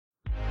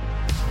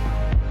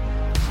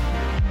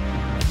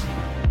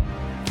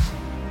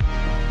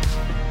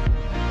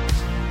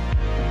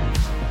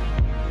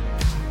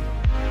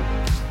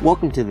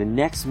Welcome to the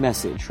next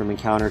message from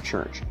Encounter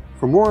Church.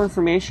 For more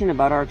information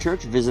about our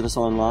church, visit us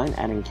online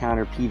at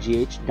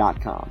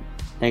encounterpgh.com.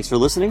 Thanks for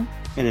listening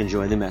and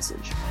enjoy the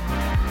message.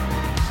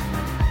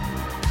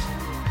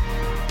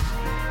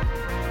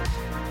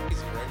 We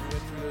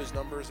went through those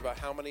numbers about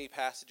how many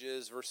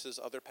passages versus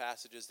other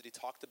passages that he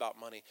talked about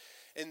money.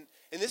 And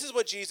this is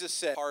what Jesus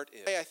said.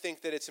 I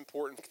think that it's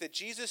important that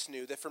Jesus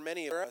knew that for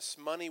many of us,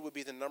 money would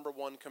be the number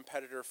one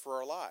competitor for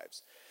our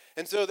lives.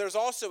 And so there's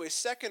also a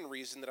second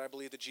reason that I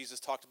believe that Jesus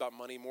talked about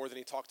money more than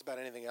he talked about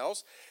anything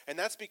else. And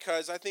that's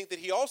because I think that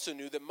he also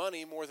knew that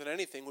money, more than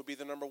anything, would be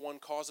the number one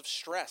cause of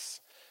stress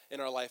in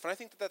our life. And I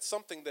think that that's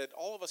something that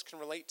all of us can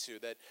relate to,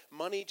 that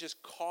money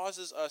just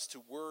causes us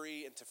to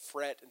worry and to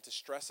fret and to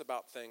stress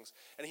about things.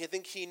 And I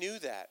think he knew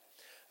that.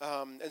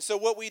 And so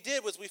what we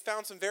did was we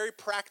found some very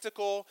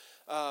practical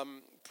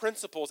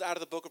principles out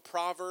of the book of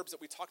Proverbs that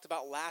we talked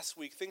about last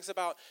week, things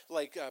about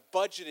like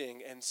budgeting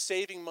and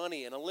saving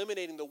money and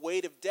eliminating the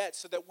weight of debt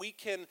so that we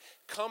can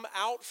come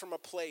out from a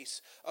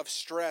place of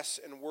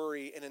stress and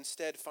worry and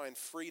instead find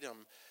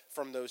freedom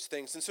from those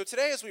things. And so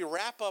today, as we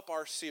wrap up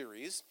our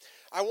series,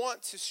 I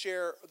want to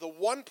share the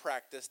one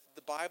practice that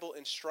the Bible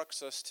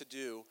instructs us to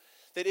do,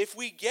 that if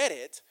we get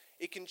it,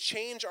 it can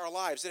change our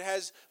lives. It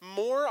has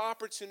more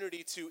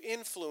opportunity to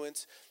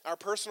influence our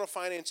personal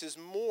finances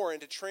more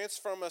and to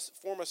transform us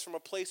from a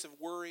place of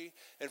worry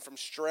and from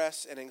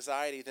stress and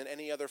anxiety than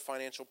any other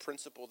financial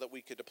principle that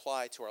we could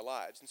apply to our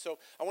lives. And so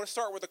I want to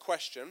start with a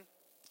question,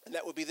 and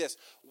that would be this.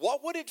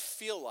 What would it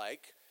feel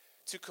like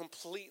to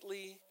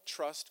completely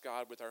trust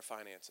God with our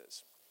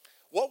finances?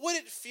 What would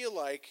it feel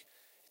like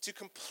to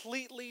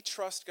completely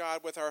trust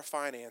God with our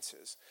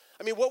finances?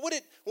 I mean, what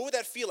would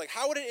that feel like?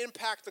 How would it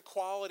impact the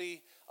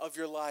quality of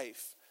your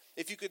life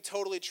if you could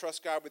totally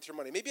trust God with your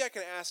money? Maybe I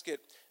can ask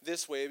it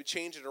this way,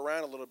 change it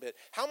around a little bit.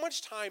 How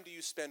much time do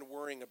you spend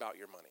worrying about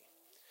your money?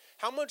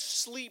 How much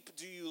sleep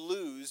do you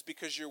lose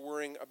because you're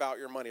worrying about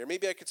your money? Or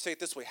maybe I could say it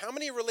this way. How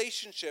many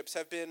relationships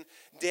have been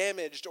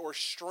damaged or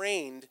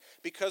strained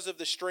because of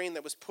the strain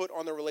that was put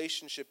on the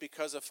relationship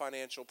because of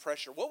financial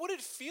pressure? What would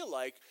it feel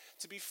like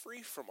to be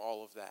free from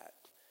all of that?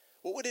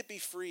 What would it be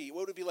free?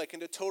 What would it be like?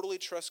 And to totally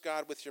trust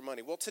God with your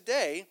money? Well,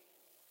 today,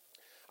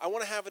 I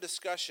want to have a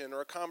discussion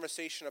or a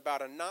conversation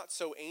about a not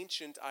so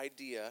ancient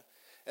idea,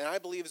 and I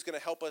believe is going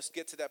to help us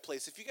get to that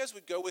place. If you guys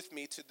would go with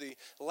me to the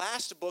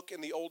last book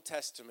in the Old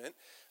Testament,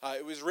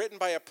 it was written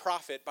by a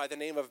prophet by the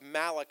name of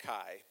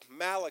Malachi.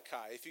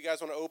 Malachi, if you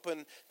guys want to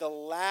open the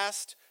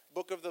last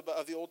book of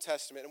the Old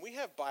Testament. And we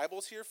have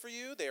Bibles here for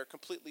you. They are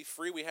completely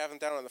free. We have them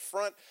down on the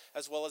front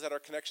as well as at our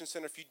Connection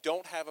Center. If you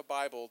don't have a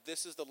Bible,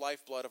 this is the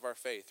lifeblood of our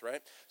faith,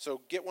 right?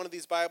 So get one of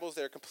these Bibles.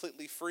 They're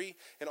completely free.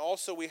 And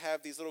also we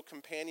have these little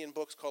companion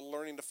books called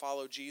Learning to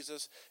Follow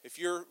Jesus. If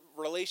your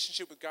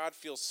relationship with God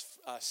feels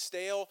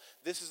stale,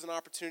 this is an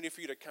opportunity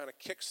for you to kind of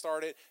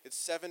kickstart it.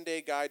 It's a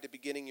 7-day guide to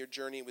beginning your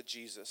journey with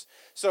Jesus.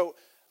 So,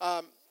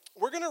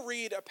 we're going to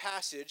read a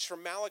passage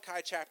from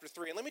Malachi chapter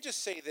 3. And let me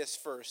just say this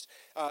first.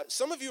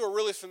 Some of you are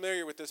really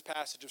familiar with this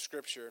passage of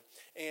Scripture.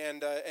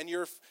 And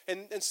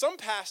some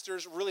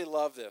pastors really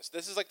love this.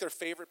 This is like their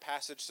favorite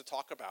passage to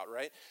talk about,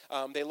 right?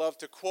 They love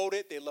to quote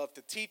it. They love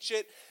to teach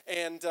it.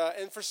 And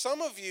for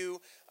some of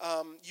you,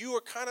 you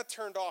are kind of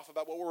turned off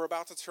about what we're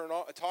about to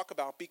talk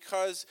about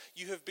because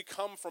you have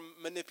become from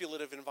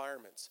manipulative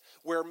environments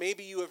where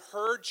maybe you have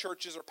heard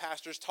churches or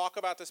pastors talk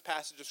about this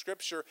passage of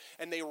Scripture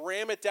and they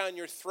ram it down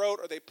your throat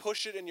or they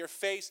push it in your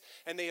face,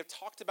 and they have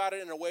talked about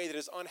it in a way that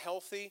is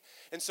unhealthy.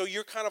 And so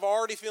you're kind of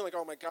already feeling like,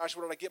 oh my gosh,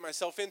 what did I get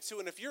myself into?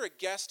 And if you're a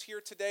guest here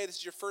today, this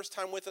is your first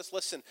time with us,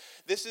 listen,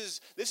 this is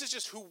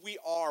just who we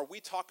are. We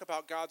talk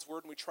about God's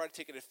word and we try to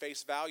take it at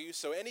face value.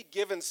 So any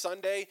given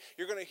Sunday,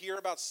 you're going to hear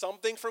about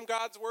something from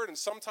God's word, and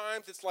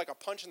sometimes it's like a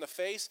punch in the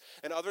face,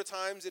 and other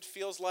times it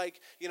feels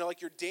like, like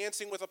you're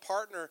dancing with a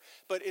partner,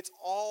 but it's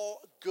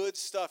all good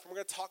stuff. And we're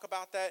going to talk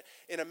about that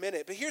in a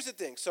minute. But here's the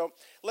thing. So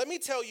let me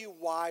tell you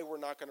why we're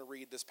not going to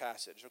read this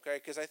passage, okay?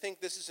 Because I think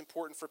this is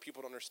important for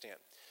people to understand.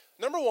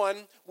 Number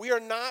one, we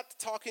are not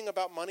talking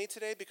about money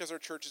today because our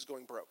church is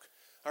going broke.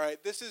 All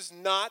right, this is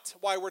not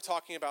why we're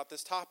talking about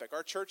this topic.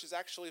 Our church is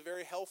actually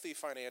very healthy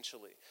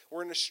financially.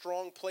 We're in a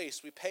strong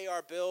place. We pay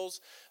our bills.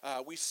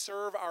 We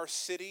serve our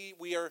city.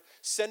 We are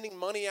sending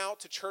money out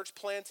to church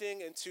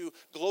planting and to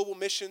global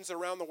missions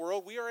around the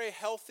world. We are a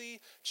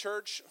healthy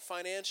church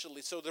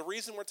financially. So the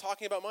reason we're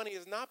talking about money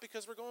is not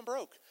because we're going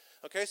broke.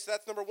 Okay, so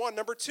that's number one.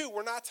 Number two,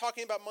 we're not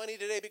talking about money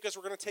today because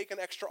we're going to take an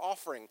extra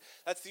offering.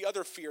 That's the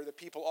other fear that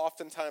people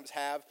oftentimes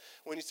have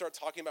when you start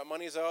talking about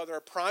money is, oh, they're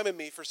priming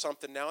me for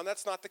something now, and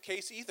that's not the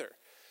case either.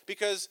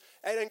 Because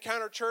at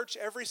Encounter Church,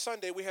 every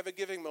Sunday we have a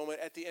giving moment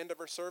at the end of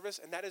our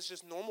service, and that is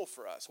just normal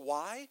for us.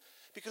 Why?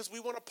 Because we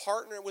want to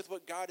partner with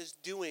what God is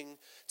doing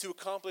to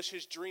accomplish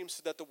his dreams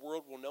so that the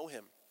world will know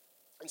him.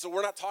 And so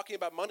we're not talking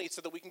about money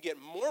so that we can get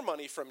more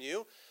money from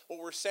you. What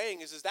we're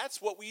saying is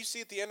that's what we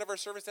see at the end of our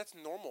service. That's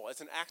normal.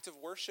 It's an act of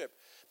worship.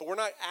 But we're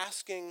not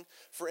asking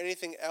for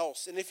anything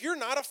else. And if you're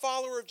not a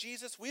follower of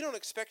Jesus, we don't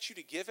expect you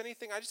to give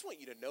anything. I just want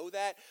you to know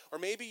that. Or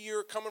maybe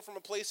you're coming from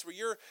a place where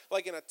you're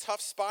like in a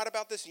tough spot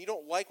about this and you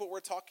don't like what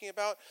we're talking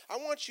about. I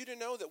want you to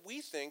know that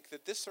we think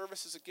that this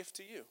service is a gift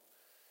to you.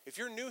 If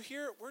you're new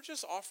here, we're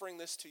just offering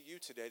this to you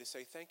today to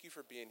say thank you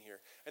for being here.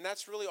 And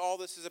that's really all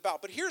this is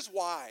about. But here's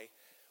why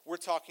we're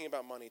talking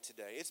about money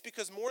today. It's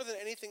because more than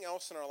anything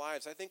else in our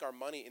lives, I think our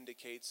money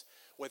indicates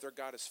whether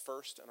God is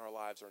first in our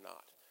lives or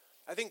not.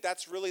 I think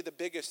that's really the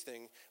biggest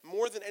thing.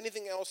 More than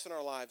anything else in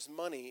our lives,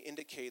 money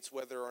indicates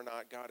whether or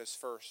not God is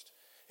first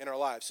in our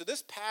lives. So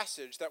this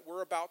passage that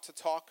we're about to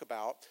talk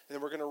about and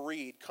then we're going to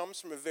read comes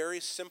from a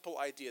very simple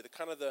idea,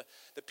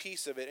 the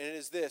piece of it, and it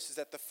is this, is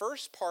that the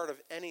first part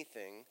of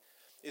anything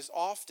is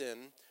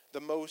often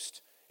the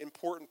most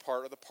important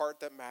part, or the part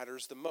that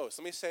matters the most.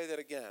 Let me say that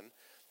again.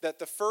 That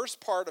the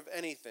first part of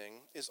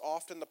anything is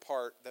often the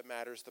part that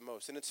matters the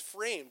most. And it's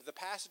framed, the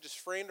passage is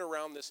framed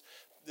around this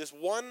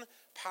one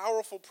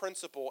powerful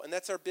principle, and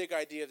that's our big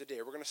idea of the day.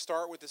 We're going to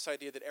start with this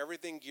idea that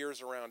everything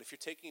gears around. If you're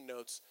taking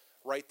notes,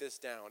 write this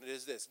down. It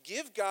is this: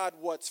 give God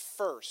what's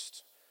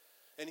first,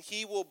 and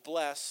he will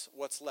bless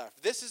what's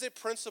left. This is a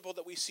principle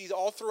that we see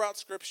all throughout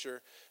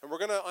Scripture, and we're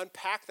going to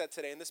unpack that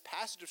today. And this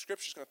passage of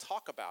Scripture is going to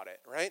talk about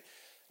it, right?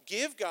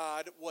 Give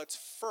God what's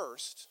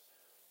first,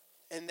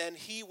 and then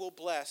he will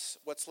bless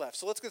what's left.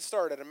 So let's get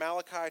started in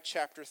Malachi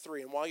chapter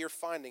 3. And while you're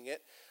finding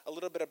it, a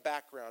little bit of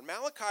background.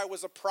 Malachi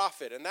was a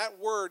prophet, and that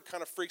word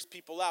kind of freaks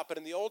people out. But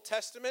in the Old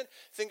Testament,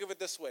 think of it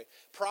this way.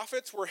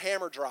 Prophets were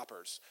hammer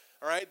droppers,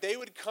 all right? They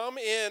would come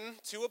in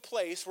to a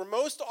place where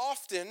most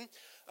often,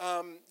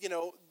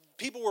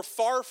 people were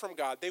far from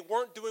God. They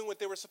weren't doing what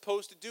they were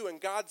supposed to do. And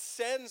God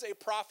sends a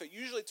prophet,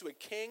 usually to a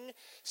king,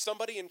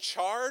 somebody in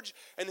charge,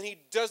 and then he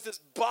does this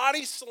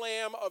body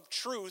slam of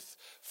truth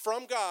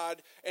from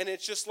God, and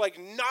it just like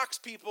knocks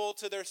people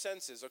to their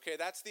senses. Okay,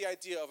 that's the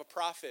idea of a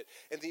prophet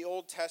in the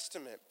Old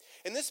Testament.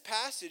 And this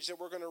passage that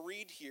we're going to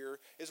read here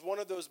is one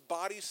of those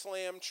body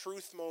slam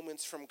truth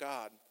moments from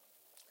God.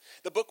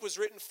 The book was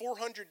written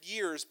 400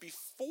 years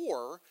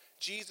before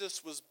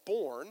Jesus was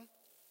born.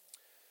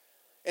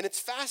 And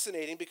it's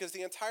fascinating because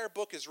the entire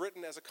book is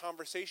written as a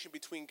conversation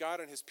between God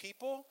and his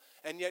people,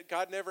 and yet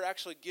God never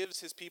actually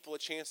gives his people a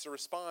chance to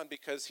respond,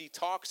 because he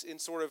talks in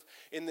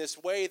this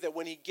way that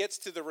when he gets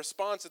to the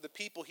response of the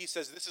people, he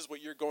says, this is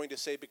what you're going to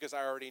say because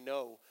I already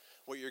know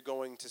what you're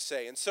going to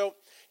say. And so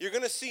you're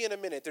going to see in a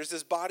minute, there's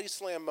this body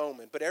slam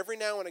moment, but every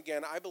now and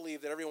again, I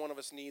believe that every one of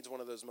us needs one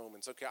of those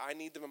moments. Okay, I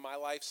need them in my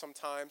life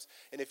sometimes,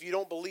 and if you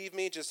don't believe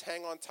me, just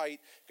hang on tight,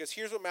 because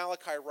here's what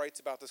Malachi writes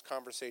about this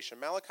conversation.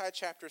 Malachi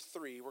chapter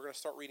 3, we're going to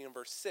start reading in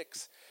verse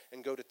 6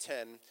 and go to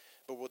 10,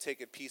 but we'll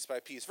take it piece by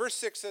piece. Verse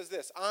 6 says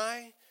this: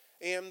 I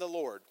am the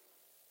Lord,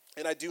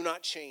 and I do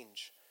not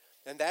change,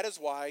 and that is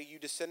why you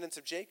descendants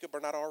of Jacob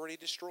are not already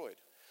destroyed.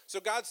 So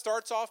God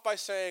starts off by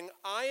saying,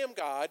 I am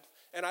God,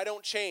 and I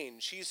don't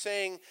change. He's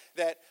saying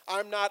that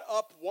I'm not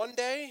up one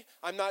day,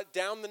 I'm not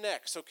down the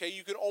next, okay?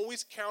 You can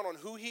always count on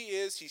who he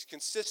is. He's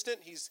consistent.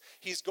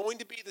 He's going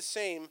to be the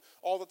same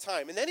all the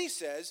time. And then he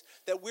says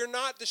that we're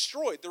not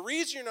destroyed. The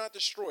reason you're not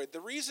destroyed,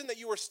 the reason that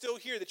you are still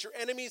here, that your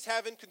enemies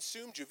haven't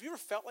consumed you. Have you ever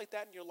felt like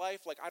that in your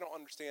life? Like, I don't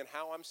understand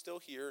how I'm still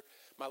here.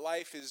 My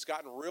life has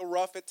gotten real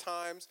rough at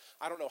times.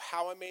 I don't know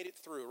how I made it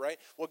through, right?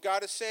 What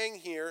God is saying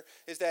here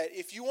is that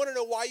if you want to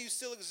know why you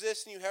still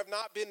exist and you have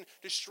not been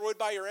destroyed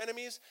by your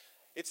enemies,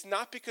 it's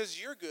not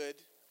because you're good,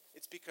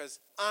 it's because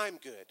I'm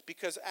good.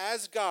 Because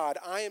as God,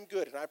 I am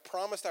good, and I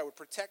promised I would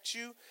protect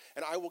you,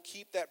 and I will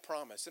keep that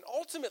promise. And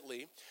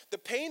ultimately, the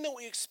pain that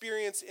we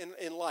experience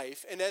in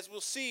life, and as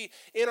we'll see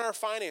in our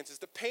finances,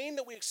 the pain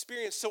that we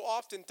experience so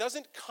often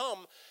doesn't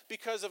come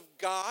because of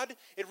God.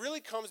 It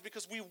really comes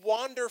because we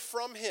wander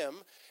from him,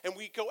 and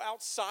we go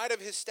outside of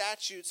his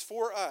statutes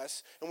for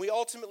us, and we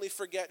ultimately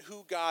forget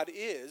who God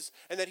is,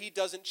 and that he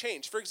doesn't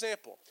change. For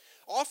example,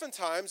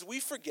 oftentimes we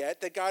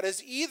forget that God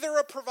is either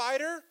a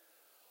provider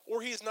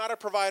or he's not a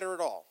provider at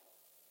all.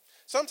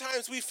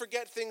 Sometimes we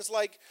forget things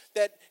like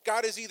that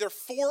God is either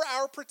for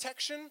our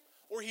protection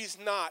or he's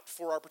not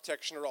for our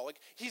protection at all.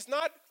 Like, he's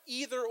not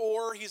either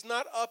or, he's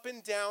not up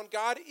and down.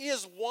 God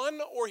is one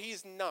or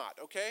he's not,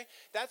 okay?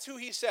 That's who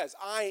he says.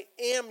 I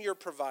am your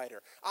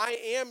provider. I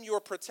am your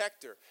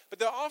protector.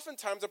 But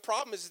oftentimes the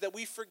problem is that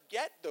we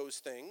forget those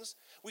things.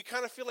 We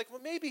kind of feel like,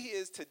 well, maybe he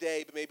is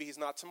today, but maybe he's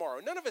not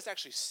tomorrow. None of us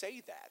actually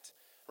say that,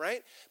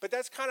 right? But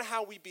that's kind of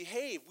how we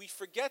behave. We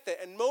forget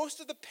that. And most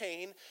of the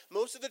pain,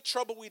 most of the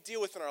trouble we deal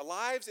with in our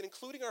lives, and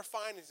including our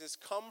finances,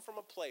 come from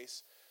a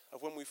place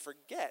of when we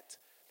forget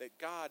that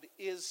God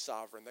is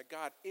sovereign, that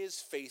God is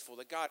faithful,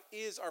 that God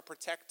is our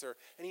protector,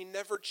 and he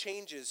never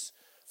changes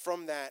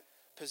from that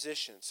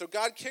position. So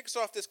God kicks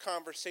off this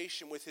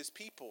conversation with his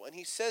people, and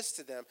he says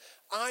to them,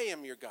 I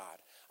am your God.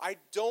 I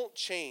don't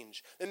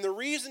change. And the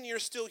reason you're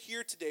still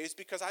here today is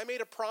because I made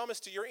a promise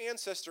to your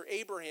ancestor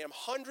Abraham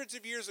hundreds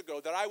of years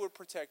ago that I would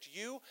protect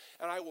you,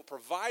 and I will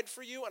provide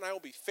for you, and I will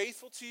be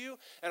faithful to you,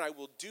 and I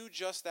will do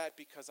just that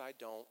because I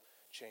don't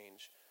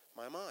change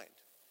my mind.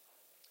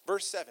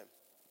 Verse 7,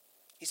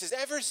 he says,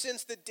 ever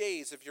since the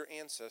days of your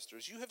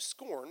ancestors, you have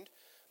scorned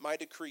my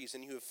decrees,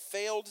 and you have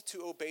failed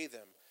to obey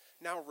them.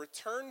 Now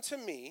return to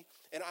me,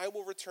 and I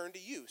will return to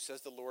you,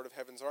 says the Lord of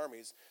heaven's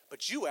armies.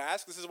 But you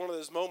ask, this is one of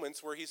those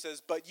moments where he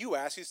says, but you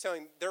ask, he's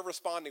telling, they're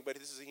responding, but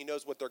he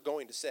knows what they're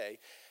going to say.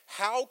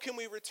 How can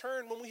we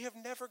return when we have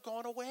never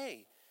gone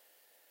away?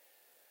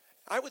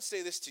 I would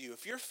say this to you,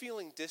 if you're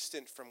feeling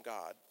distant from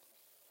God,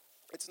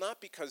 it's not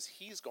because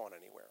he's gone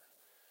anywhere.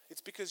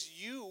 It's because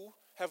you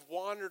have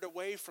wandered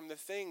away from the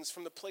things,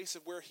 from the place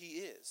of where he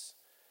is.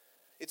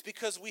 It's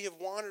because we have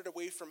wandered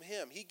away from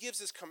him. He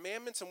gives us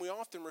commandments, and we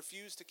often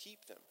refuse to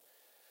keep them.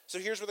 So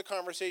here's where the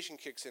conversation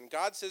kicks in.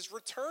 God says,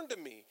 return to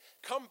me,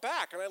 come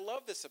back. And I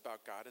love this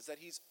about God, is that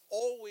he's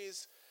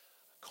always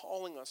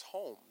calling us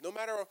home. No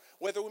matter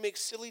whether we make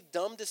silly,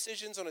 dumb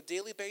decisions on a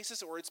daily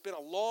basis, or it's been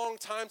a long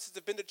time since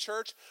I've been to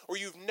church, or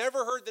you've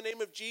never heard the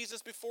name of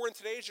Jesus before and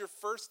today is your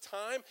first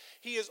time,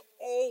 he is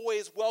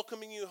always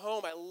welcoming you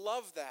home. I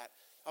love that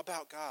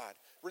about God.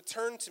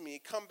 Return to me,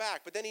 come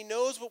back. But then he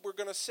knows what we're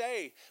going to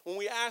say. When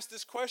we ask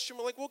this question,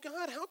 we're like, well,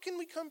 God, how can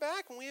we come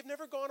back when we have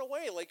never gone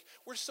away? Like,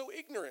 we're so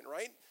ignorant,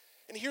 right?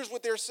 And here's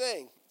what they're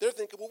saying. They're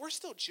thinking, well, we're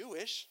still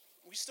Jewish.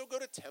 We still go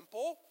to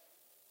temple,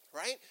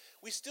 right?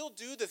 We still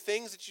do the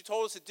things that you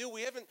told us to do.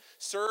 We haven't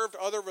served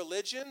other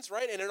religions,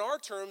 right? And in our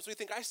terms, we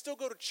think, I still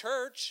go to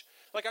church.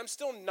 Like, I'm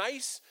still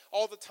nice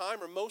all the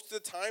time or most of the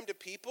time to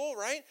people,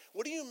 right?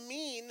 What do you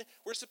mean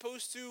we're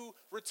supposed to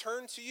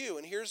return to you?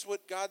 And here's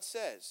what God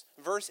says.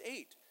 Verse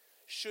 8,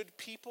 should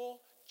people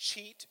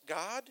cheat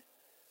God?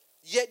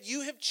 Yet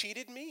you have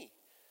cheated me.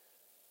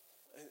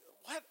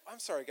 What? I'm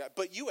sorry, God.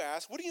 But you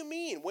ask, what do you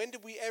mean? When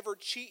did we ever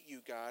cheat you,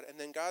 God? And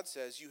then God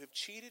says, you have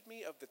cheated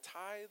me of the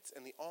tithes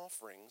and the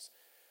offerings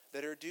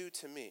that are due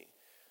to me.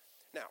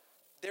 Now,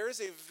 there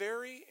is a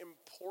very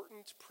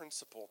important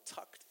principle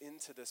tucked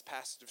into this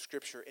passage of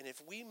Scripture, and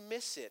if we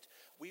miss it,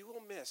 we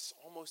will miss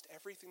almost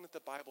everything that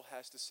the Bible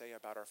has to say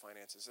about our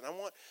finances. And I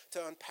want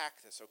to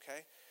unpack this,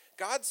 okay?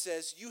 God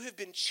says, you have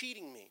been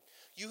cheating me.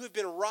 You have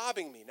been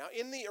robbing me. Now,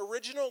 in the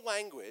original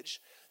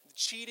language,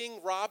 cheating,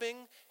 robbing,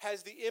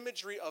 has the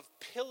imagery of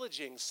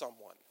pillaging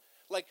someone.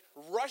 Like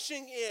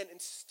rushing in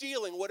and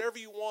stealing whatever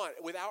you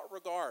want without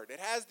regard. It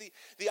has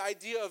the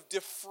idea of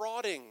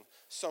defrauding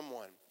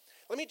someone.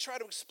 Let me try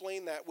to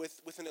explain that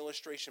with an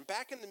illustration.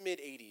 Back in the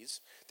mid-'80s,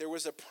 there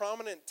was a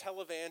prominent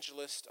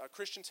televangelist, a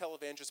Christian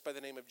televangelist by the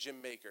name of Jim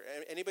Bakker.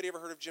 Anybody ever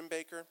heard of Jim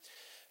Bakker?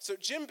 So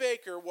Jim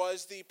Bakker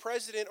was the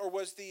president, or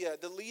was the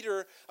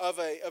leader of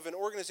an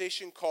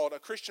organization called a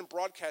Christian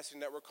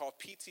Broadcasting Network called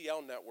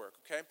PTL Network,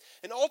 okay?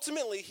 And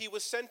ultimately, he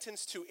was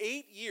sentenced to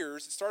 8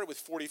 years. It started with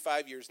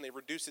 45 years, and they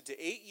reduced it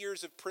to 8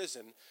 years of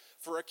prison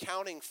for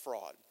accounting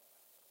fraud.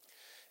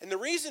 And the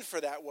reason for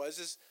that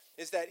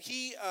is that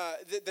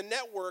the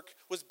network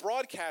was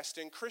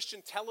broadcasting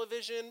Christian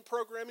television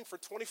programming for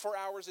 24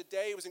 hours a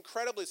day. It was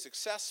incredibly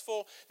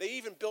successful. They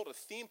even built a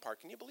theme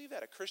park. Can you believe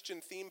that? A Christian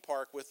theme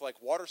park with like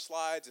water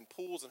slides and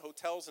pools and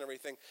hotels and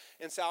everything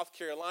in South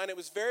Carolina. It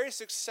was very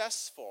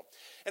successful.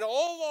 And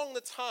all along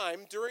the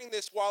time during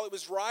this, while it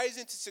was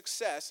rising to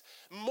success,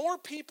 more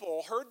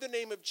people heard the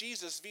name of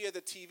Jesus via the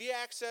TV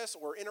access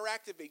or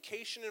interactive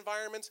vacation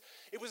environments.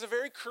 It was a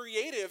very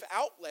creative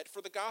outlet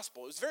for the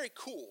gospel. It was very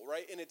cool,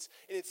 right, in its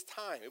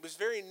time. It was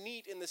very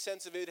neat in the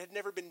sense of it had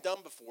never been done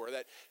before,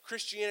 that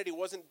Christianity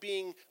wasn't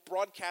being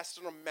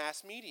broadcasted on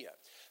mass media.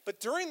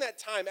 But during that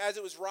time, as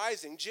it was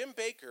rising, Jim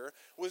Bakker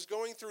was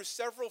going through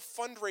several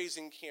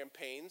fundraising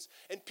campaigns,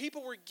 and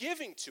people were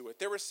giving to it.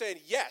 They were saying,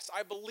 yes,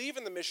 I believe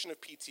in the mission of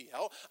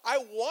PTL. I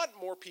want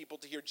more people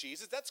to hear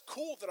Jesus. That's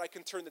cool that I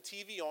can turn the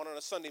TV on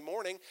a Sunday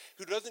morning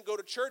who doesn't go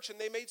to church, and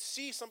they may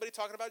see somebody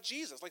talking about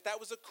Jesus. Like, that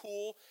was a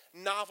cool,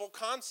 novel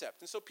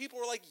concept. And so people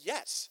were like,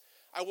 yes,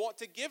 I want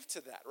to give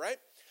to that, right?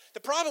 The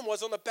problem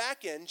was, on the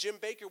back end, Jim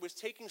Bakker was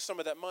taking some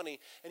of that money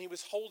and he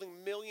was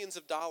holding millions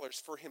of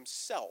dollars for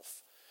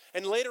himself.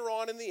 And later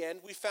on in the end,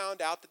 we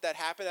found out that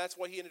happened. That's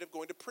why he ended up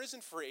going to prison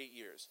for 8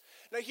 years.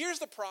 Now, here's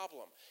the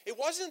problem. It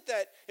wasn't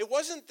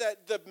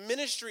that the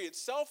ministry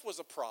itself was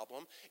a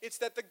problem. It's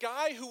that the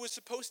guy who was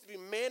supposed to be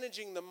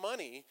managing the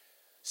money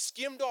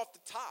skimmed off the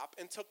top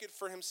and took it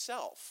for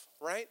himself,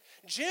 right?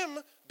 Jim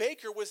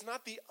Bakker was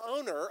not the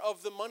owner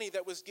of the money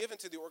that was given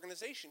to the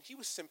organization. He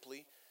was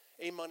simply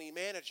a money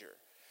manager.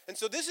 And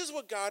so this is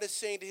what God is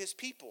saying to his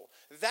people.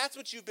 That's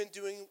what you've been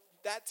doing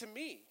that to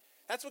me.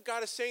 That's what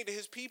God is saying to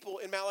his people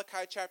in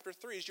Malachi chapter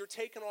 3, is you're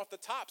taking off the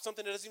top,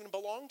 something that doesn't even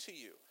belong to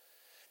you.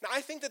 Now,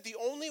 I think that the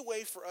only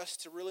way for us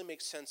to really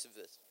make sense of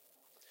this,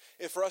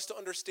 and for us to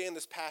understand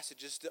this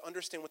passage, is to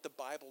understand what the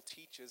Bible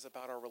teaches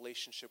about our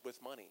relationship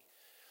with money.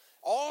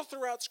 All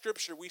throughout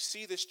Scripture, we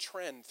see this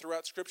trend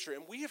throughout Scripture,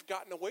 and we have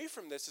gotten away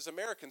from this as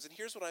Americans, and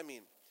here's what I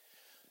mean.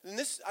 And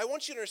I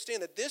want you to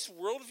understand that this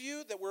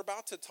worldview that we're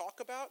about to talk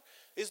about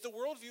is the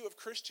worldview of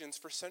Christians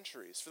for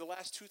centuries, for the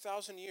last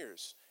 2,000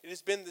 years. It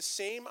has been the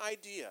same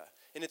idea,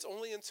 and it's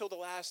only until the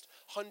last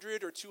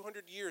 100 or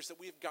 200 years that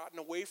we have gotten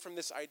away from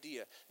this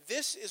idea.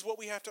 This is what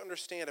we have to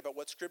understand about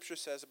what Scripture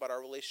says about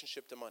our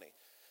relationship to money.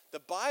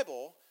 The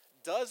Bible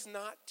does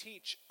not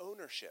teach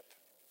ownership.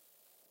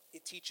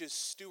 It teaches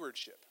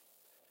stewardship.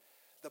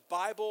 The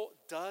Bible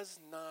does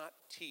not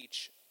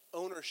teach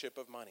ownership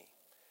of money.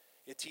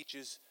 It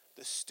teaches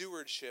the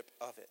stewardship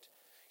of it.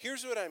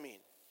 Here's what I mean.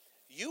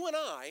 You and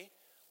I,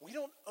 we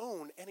don't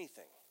own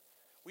anything.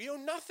 We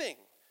own nothing.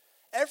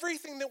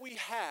 Everything that we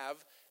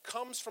have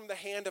comes from the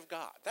hand of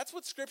God. That's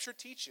what Scripture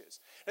teaches.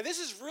 And this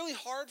is really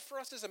hard for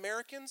us as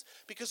Americans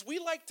because we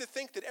like to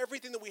think that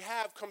everything that we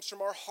have comes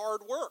from our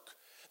hard work,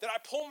 that I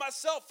pull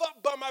myself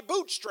up by my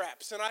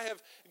bootstraps and I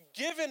have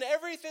given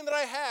everything that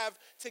I have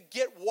to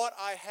get what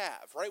I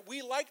have, right?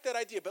 We like that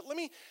idea, but let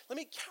me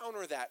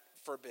counter that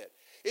for a bit.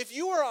 If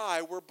you or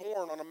I were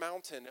born on a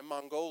mountain in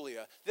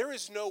Mongolia, there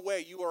is no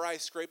way you or I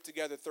scrape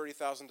together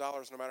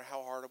 $30,000 no matter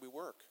how hard we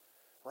work,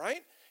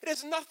 right? It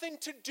has nothing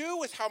to do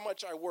with how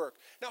much I work.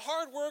 Now,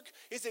 hard work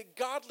is a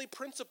godly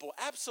principle,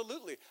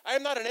 absolutely. I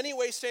am not in any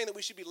way saying that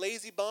we should be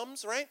lazy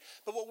bums, right?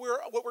 But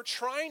what we're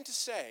trying to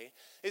say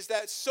is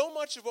that so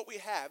much of what we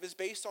have is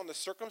based on the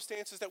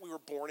circumstances that we were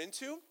born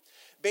into,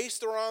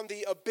 based around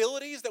the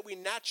abilities that we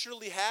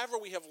naturally have or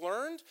we have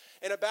learned,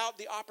 and about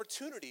the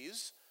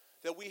opportunities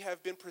that we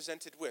have been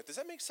presented with. Does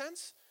that make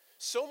sense?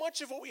 So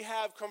much of what we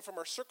have come from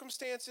our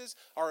circumstances,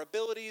 our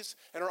abilities,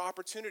 and our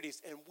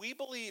opportunities. And we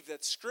believe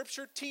that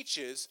Scripture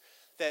teaches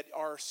that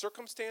our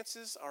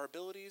circumstances, our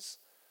abilities,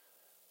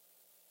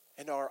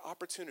 and our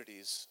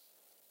opportunities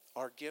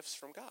are gifts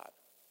from God.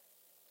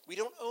 We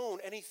don't own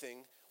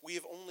anything. We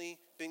have only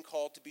been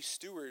called to be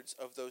stewards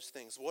of those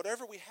things.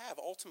 Whatever we have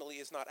ultimately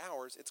is not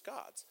ours, it's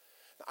God's.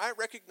 Now, I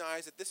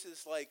recognize that this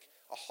is like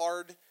a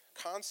hard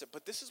concept,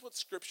 but this is what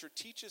Scripture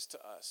teaches to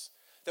us,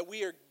 that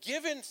we are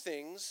given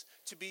things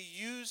to be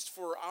used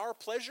for our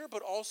pleasure,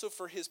 but also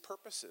for His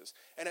purposes.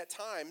 And at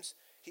times,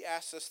 He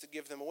asks us to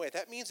give them away.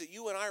 That means that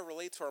you and I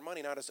relate to our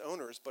money not as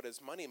owners, but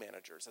as money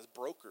managers, as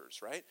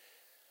brokers, right?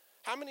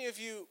 How many of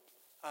you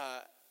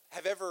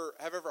have ever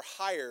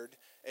hired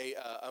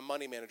a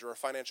money manager or a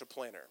financial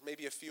planner?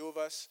 Maybe a few of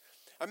us.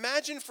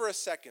 Imagine for a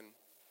second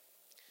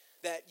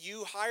that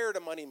you hired a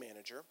money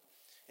manager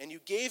and you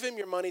gave him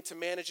your money to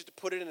manage it, to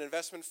put it in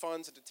investment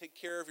funds and to take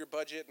care of your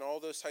budget and all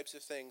those types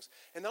of things.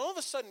 And then all of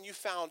a sudden you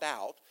found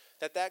out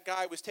that that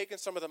guy was taking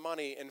some of the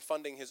money and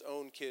funding his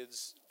own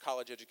kids'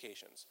 college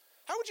educations.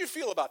 How would you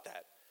feel about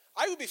that?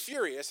 I would be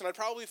furious, and I'd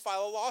probably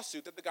file a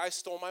lawsuit that the guy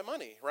stole my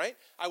money, right?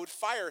 I would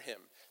fire him.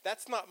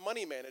 That's not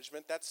money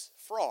management, that's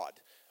fraud,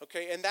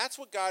 okay? And that's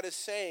what God is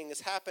saying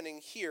is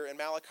happening here in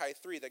Malachi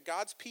 3, that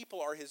God's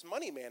people are His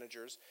money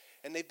managers,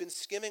 and they've been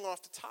skimming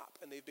off the top,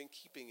 and they've been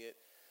keeping it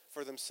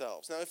for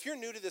themselves. Now, if you're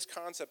new to this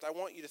concept, I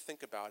want you to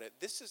think about it.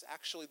 This is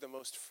actually the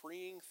most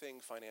freeing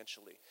thing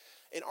financially.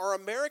 In our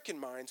American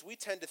minds, we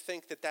tend to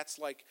think that that's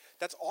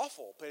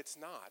awful, but it's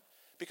not.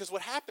 Because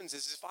what happens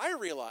is if I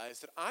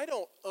realize that I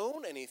don't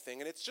own anything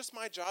and it's just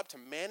my job to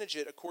manage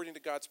it according to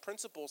God's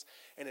principles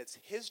and it's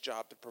His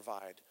job to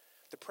provide,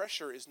 the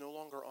pressure is no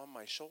longer on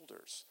my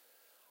shoulders.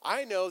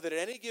 I know that at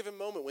any given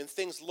moment when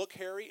things look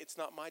hairy, it's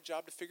not my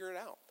job to figure it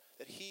out,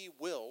 that He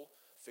will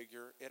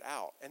figure it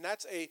out. And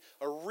that's a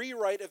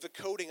rewrite of the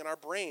coding in our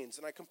brains,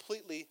 and I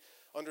completely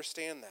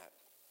understand that.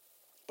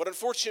 But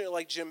unfortunately,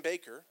 like Jim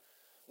Baker,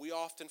 we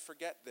often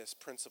forget this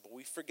principle.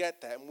 We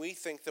forget that, and we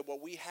think that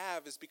what we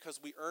have is because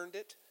we earned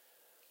it,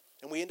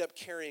 and we end up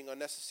carrying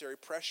unnecessary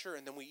pressure,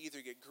 and then we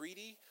either get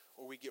greedy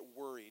or we get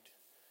worried,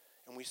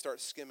 and we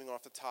start skimming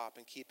off the top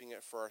and keeping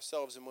it for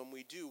ourselves. And when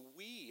we do,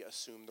 we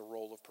assume the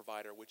role of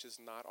provider, which is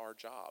not our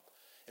job.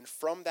 And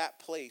from that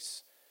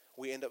place,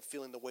 we end up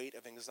feeling the weight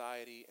of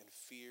anxiety and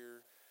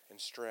fear and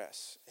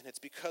stress. And it's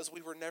because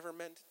we were never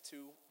meant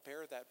to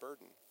bear that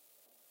burden.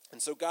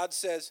 And so God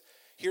says,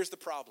 here's the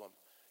problem.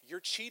 You're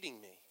cheating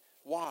me.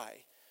 Why?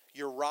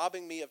 You're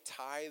robbing me of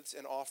tithes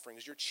and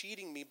offerings. You're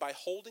cheating me by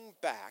holding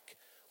back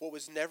what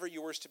was never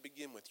yours to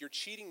begin with. You're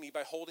cheating me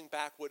by holding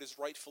back what is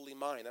rightfully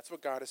mine. That's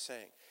what God is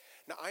saying.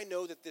 Now, I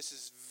know that this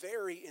is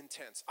very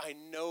intense. I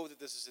know that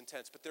this is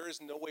intense, but there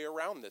is no way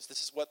around this.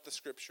 This is what the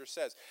Scripture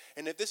says.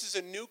 And if this is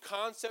a new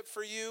concept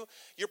for you,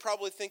 you're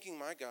probably thinking,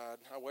 my God,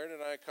 where did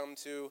I come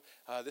to?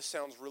 This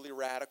sounds really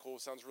radical,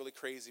 sounds really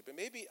crazy. But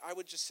maybe I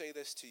would just say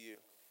this to you.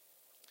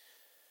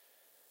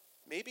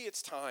 Maybe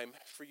it's time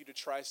for you to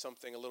try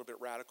something a little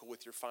bit radical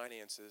with your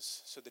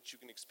finances so that you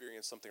can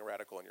experience something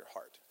radical in your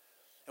heart.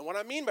 And what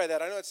I mean by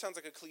that, I know it sounds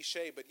like a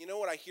cliche, but you know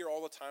what I hear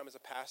all the time as a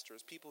pastor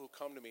is people who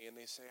come to me and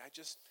they say, I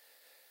just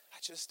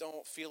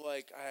don't feel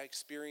like I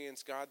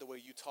experience God the way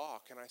you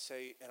talk. And I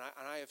say, and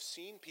I have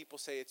seen people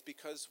say it's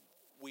because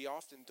we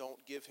often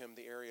don't give Him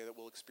the area that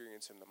will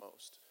experience Him the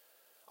most.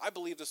 I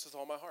believe this with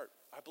all my heart.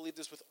 I believe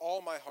this with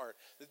all my heart.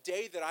 The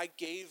day that I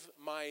gave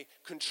my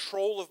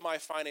control of my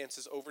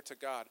finances over to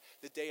God,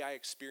 the day I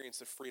experienced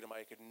the freedom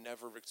I could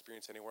never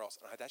experience anywhere else.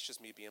 And that's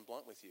just me being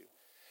blunt with you.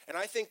 And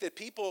I think that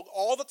people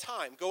all the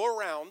time go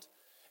around,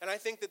 and I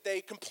think that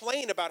they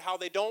complain about how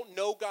they don't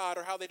know God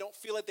or how they don't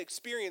feel like they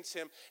experience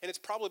him, and it's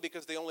probably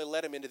because they only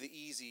let him into the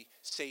easy,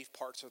 safe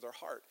parts of their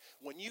heart.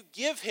 When you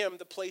give him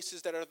the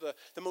places that are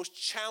the most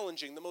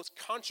challenging, the most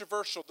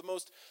controversial,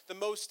 the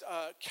most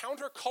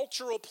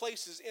countercultural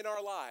places in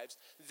our lives,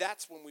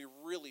 that's when we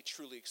really,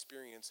 truly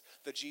experience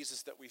the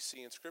Jesus that we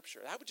see in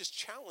Scripture. I would just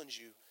challenge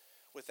you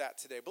with that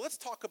today. But let's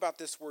talk about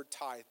this word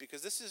tithe,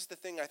 because this is the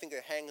thing I think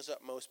that hangs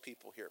up most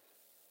people here.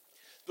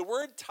 The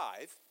word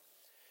tithe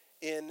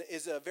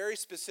is a very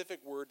specific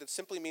word that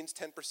simply means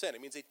 10%.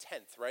 It means a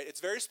tenth, right? It's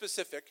very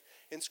specific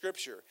in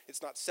Scripture.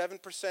 It's not 7%,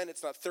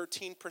 it's not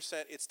 13%,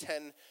 it's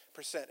 10%.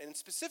 And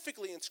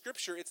specifically in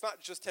Scripture, it's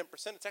not just 10%,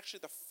 it's actually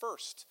the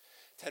first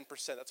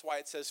 10%. That's why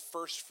it says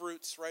first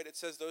fruits, right? It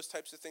says those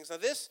types of things. Now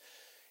this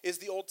is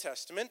the Old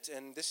Testament,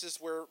 and this is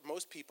where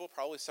most people,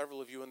 probably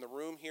several of you in the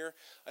room here,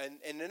 and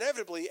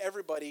inevitably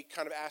everybody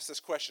kind of asks this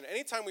question.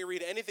 Anytime we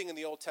read anything in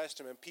the Old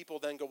Testament, people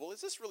then go, well,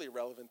 is this really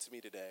relevant to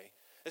me today?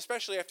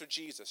 Especially after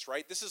Jesus,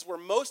 right? This is where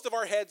most of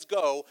our heads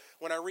go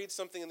when I read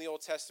something in the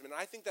Old Testament.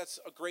 And I think that's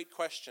a great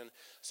question.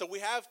 So we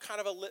have kind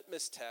of a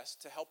litmus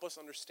test to help us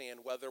understand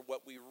whether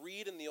what we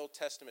read in the Old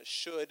Testament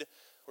should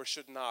or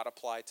should not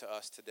apply to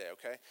us today,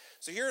 okay?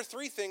 So here are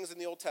three things in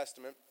the Old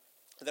Testament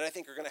that I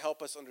think are going to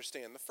help us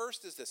understand. The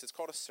first is this. It's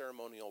called a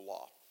ceremonial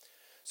law.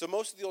 So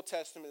most of the Old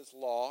Testament is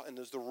law, and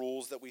there's the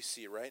rules that we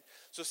see, right?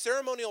 So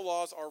ceremonial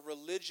laws are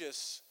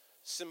religious,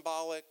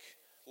 symbolic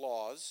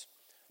laws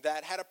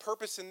that had a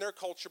purpose in their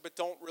culture but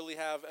don't really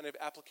have an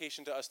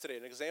application to us today.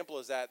 An example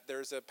is that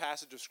there's a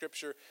passage of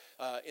Scripture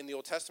in the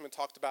Old Testament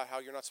talked about how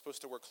you're not supposed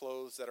to wear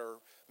clothes that are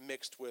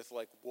mixed with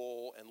like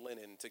wool and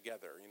linen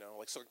together,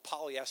 like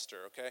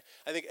polyester, okay?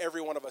 I think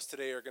every one of us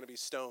today are going to be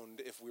stoned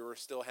if we were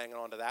still hanging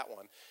on to that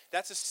one.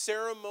 That's a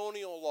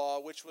ceremonial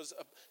law, which was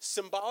a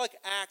symbolic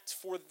act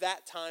for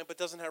that time but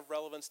doesn't have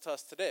relevance to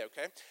us today,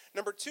 okay?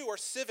 Number two are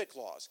civic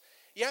laws.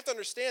 You have to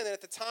understand that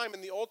at the time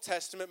in the Old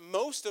Testament,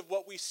 most of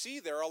what we see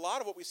there, a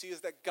lot of what we see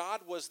is that God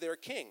was their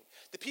king.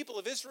 The people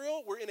of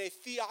Israel were in a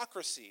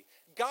theocracy.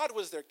 God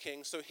was their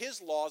king, so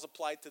his laws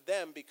applied to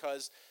them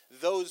because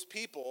those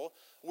people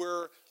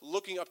were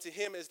looking up to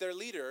him as their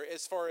leader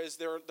as far as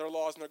their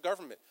laws and their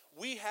government.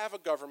 We have a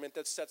government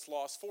that sets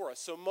laws for us.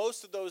 So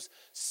most of those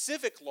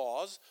civic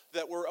laws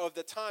that were of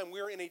the time,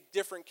 we're in a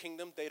different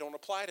kingdom. They don't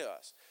apply to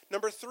us.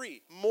 Number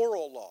three,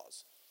 moral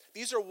laws.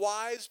 These are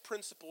wise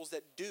principles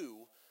that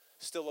do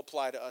still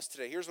apply to us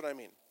today. Here's what I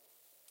mean.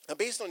 Now,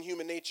 based on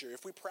human nature,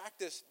 if we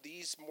practice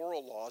these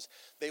moral laws,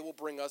 they will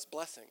bring us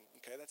blessing.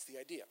 Okay, that's the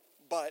idea.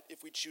 But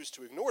if we choose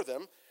to ignore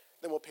them,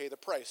 then we'll pay the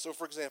price. So,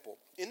 for example,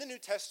 in the New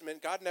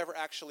Testament, God never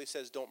actually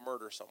says don't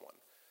murder someone,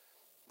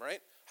 right?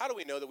 How do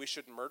we know that we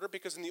shouldn't murder?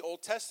 Because in the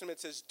Old Testament,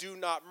 it says do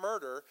not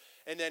murder,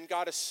 and then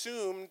God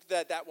assumed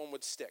that that one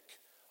would stick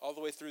all the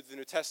way through the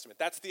New Testament.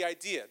 That's the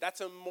idea.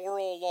 That's a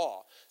moral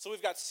law. So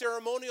we've got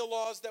ceremonial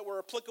laws that were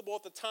applicable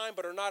at the time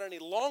but are not any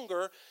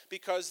longer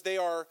because they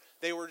were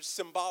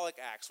symbolic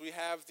acts. We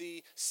have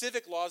the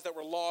civic laws that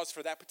were laws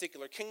for that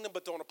particular kingdom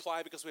but don't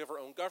apply because we have our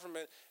own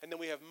government. And then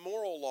we have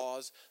moral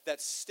laws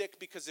that stick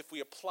because if we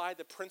apply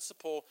the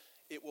principle,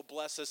 it will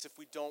bless us. If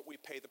we don't, we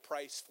pay the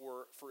price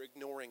for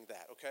ignoring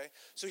that, okay?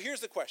 So here's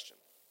the question.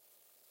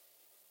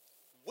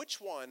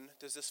 Which one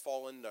does this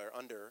fall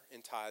under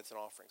in tithes and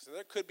offerings? And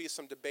there could be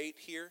some debate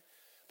here,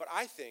 but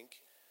I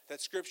think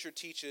that Scripture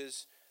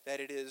teaches that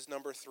it is,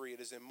 number three, it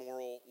is a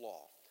moral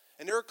law.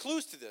 And there are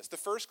clues to this. The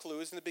first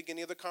clue is in the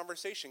beginning of the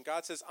conversation.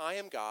 God says, I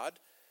am God,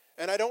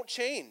 and I don't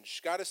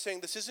change. God is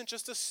saying this isn't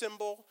just a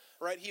symbol,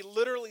 right? He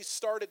literally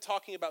started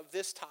talking about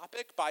this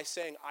topic by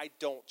saying, I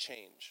don't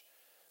change.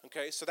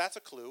 Okay, so that's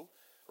a clue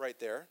right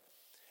there.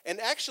 And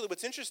actually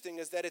what's interesting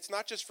is that it's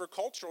not just for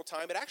cultural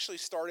time. It actually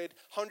started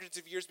hundreds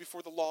of years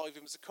before the law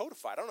even was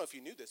codified. I don't know if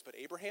you knew this, but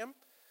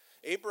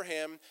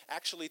Abraham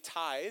actually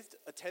tithed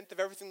a tenth of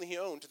everything that he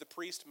owned to the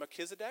priest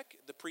Melchizedek,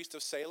 the priest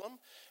of Salem.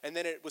 And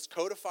then it was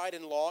codified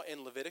in law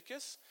in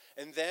Leviticus.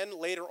 And then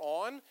later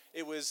on,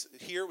 it was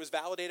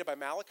validated by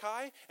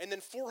Malachi. And then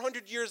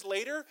 400 years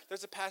later,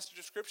 there's a passage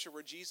of Scripture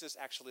where Jesus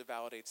actually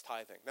validates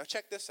tithing. Now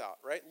check this out,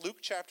 right? Luke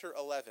chapter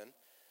 11,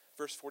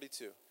 verse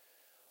 42.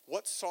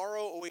 What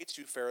sorrow awaits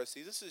you,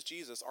 Pharisees? This is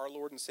Jesus, our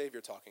Lord and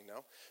Savior, talking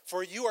now.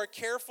 For you are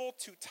careful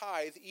to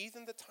tithe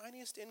even the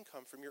tiniest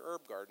income from your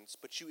herb gardens,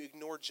 but you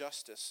ignore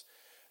justice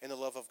and the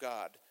love of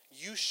God.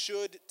 You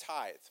should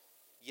tithe,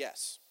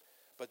 yes,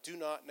 but do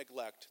not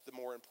neglect the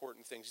more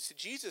important things. You see,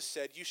 Jesus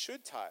said you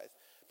should tithe,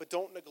 but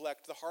don't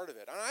neglect the heart of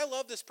it. And I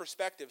love this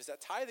perspective, is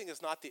that tithing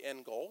is not the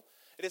end goal.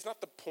 It is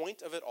not the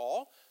point of it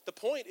all. The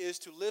point is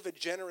to live a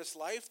generous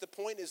life. The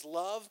point is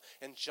love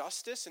and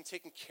justice and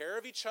taking care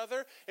of each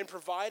other and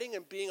providing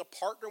and being a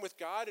partner with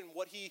God in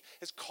what he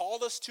has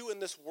called us to in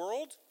this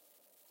world.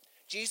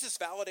 Jesus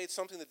validates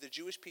something that the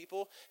Jewish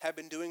people have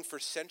been doing for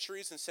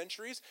centuries and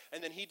centuries,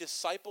 and then he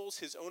disciples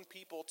his own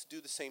people to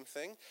do the same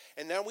thing.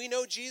 And now we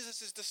know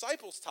Jesus'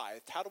 disciples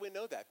tithed. How do we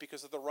know that?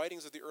 Because of the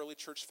writings of the early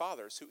church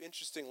fathers, who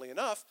interestingly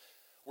enough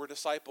were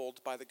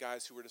discipled by the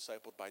guys who were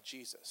discipled by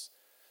Jesus.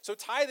 So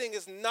tithing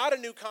is not a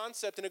new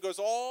concept, and it goes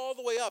all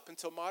the way up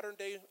until modern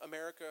day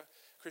America,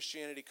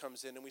 Christianity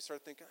comes in, and we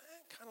start thinking,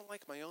 I kind of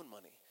like my own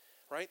money,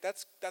 right?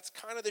 That's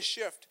kind of the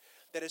shift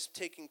that is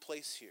taking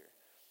place here.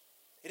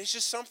 It is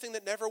just something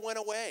that never went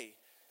away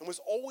and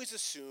was always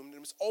assumed and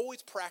was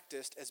always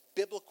practiced as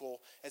biblical,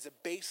 as a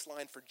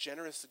baseline for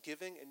generous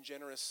giving and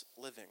generous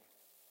living.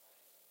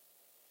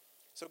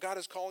 So God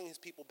is calling his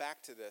people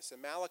back to this.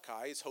 And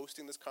Malachi is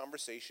hosting this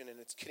conversation, and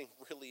it's getting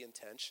really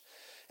intense.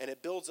 And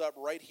it builds up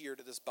right here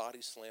to this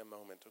body slam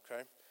moment,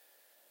 okay?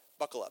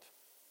 Buckle up.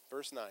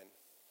 Verse 9.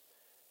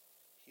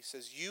 He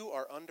says, "You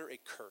are under a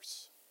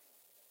curse,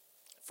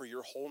 for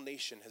your whole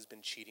nation has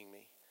been cheating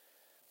me."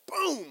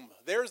 Boom!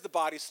 There's the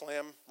body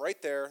slam right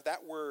there.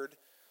 That word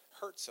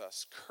hurts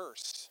us,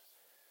 cursed.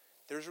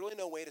 There's really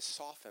no way to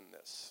soften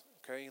this,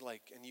 okay?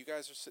 And you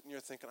guys are sitting here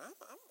thinking,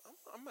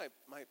 I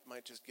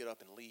might just get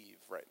up and leave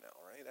right now,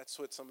 right? That's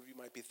what some of you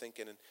might be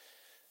thinking, and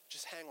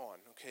just hang on,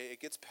 okay? It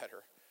gets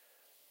better.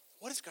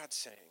 What is God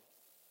saying?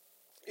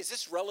 Is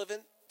this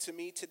relevant to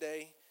me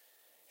today?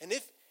 And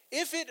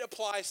if it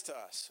applies to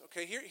us,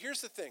 okay,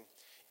 here's the thing.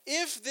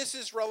 If this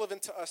is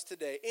relevant to us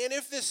today, and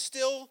if this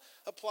still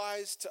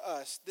applies to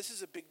us, this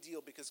is a big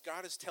deal, because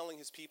God is telling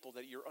his people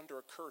that you're under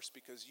a curse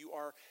because you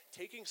are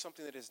taking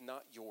something that is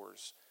not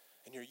yours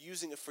and you're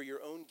using it for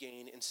your own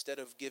gain instead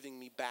of giving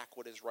me back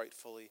what is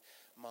rightfully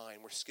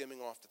mine. We're skimming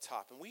off the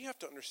top. And we have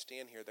to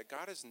understand here that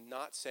God is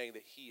not saying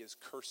that he is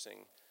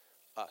cursing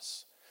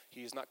us.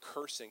 He is not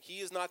cursing.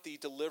 He is not the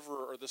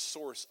deliverer or the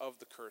source of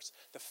the curse.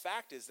 The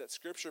fact is that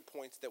Scripture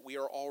points that we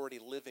are already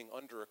living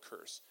under a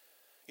curse.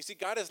 You see,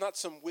 God is not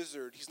some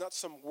wizard. He's not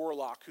some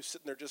warlock who's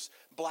sitting there just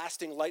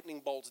blasting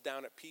lightning bolts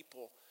down at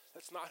people.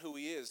 That's not who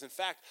he is. In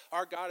fact,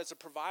 our God is a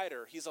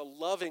provider. He's a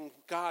loving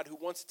God who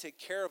wants to take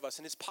care of us,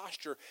 and his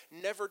posture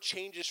never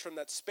changes from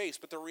that space.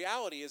 But the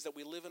reality is that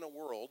we live in a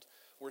world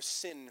where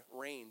sin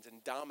reigns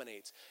and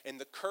dominates, and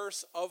the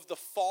curse of the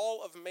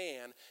fall of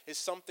man is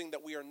something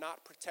that we are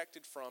not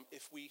protected from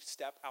if we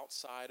step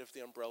outside of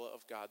the umbrella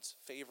of God's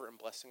favor and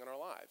blessing in our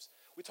lives.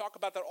 We talk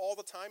about that all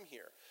the time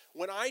here.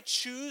 When I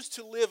choose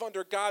to live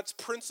under God's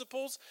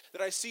principles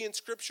that I see in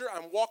Scripture,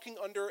 I'm walking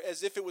under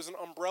as if it was an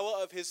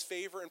umbrella of his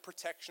favor and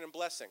protection and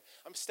blessing.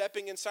 I'm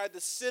stepping inside the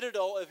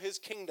citadel of his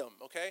kingdom,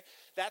 okay?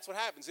 That's what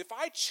happens. If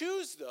I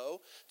choose,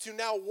 though, to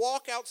now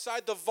walk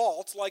outside the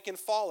vault, like in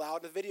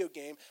Fallout, the video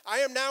game, I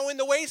am now in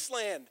the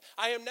wasteland.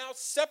 I am now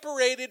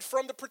separated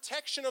from the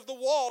protection of the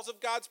walls of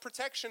God's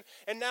protection,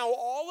 and now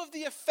all of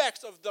the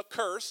effects of the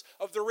curse,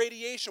 of the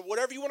radiation,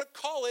 whatever you want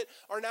to call it,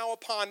 are now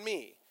upon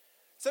me.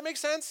 Does that make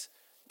sense?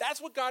 That's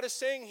what God is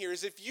saying here,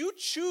 is if you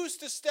choose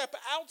to step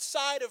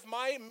outside of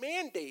my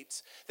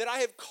mandates that I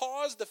have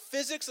caused the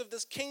physics of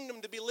this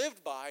kingdom to be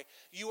lived by,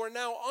 you are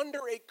now under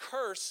a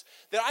curse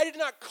that I did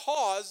not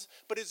cause,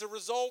 but is a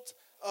result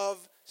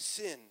of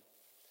sin.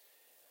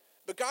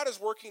 But God is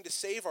working to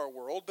save our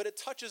world, but it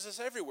touches us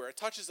everywhere. It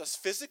touches us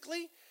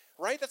physically,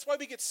 right? That's why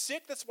we get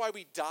sick. That's why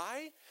we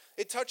die.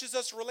 It touches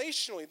us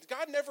relationally.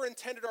 God never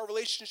intended our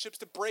relationships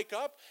to break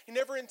up. He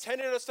never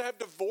intended us to have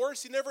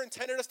divorce. He never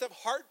intended us to have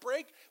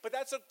heartbreak. But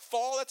that's a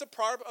fall. That's a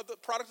product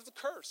of the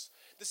curse.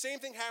 The same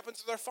thing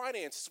happens with our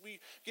finances. We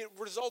get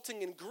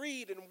resulting in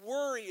greed and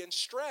worry and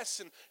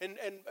stress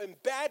and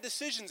bad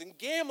decisions and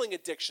gambling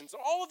addictions.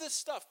 All of this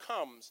stuff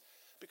comes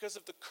because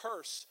of the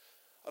curse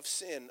of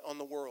sin on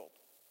the world.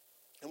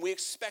 And we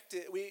expect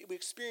it, we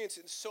experience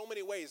it in so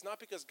many ways, not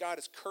because God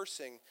is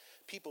cursing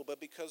people, but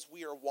because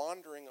we are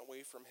wandering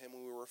away from him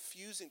and we're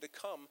refusing to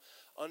come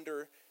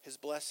under his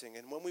blessing.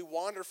 And when we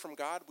wander from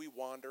God, we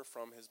wander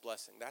from his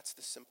blessing. That's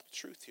the simple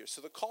truth here. So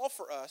the call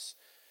for us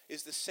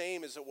is the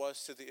same as it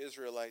was to the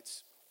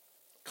Israelites.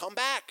 Come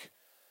back.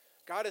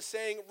 God is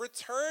saying,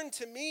 return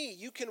to me.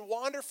 You can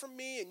wander from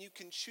me and you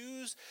can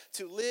choose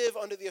to live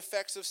under the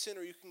effects of sin,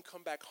 or you can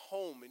come back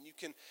home and you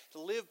can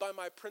live by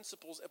my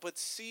principles, but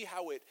see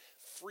how it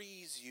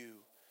frees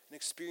you and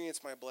experience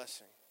my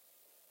blessing.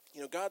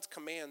 You know, God's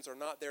commands are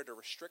not there to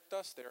restrict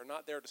us. They are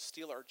not there to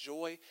steal our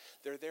joy.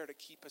 They're there to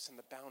keep us in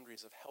the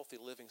boundaries of healthy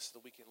living so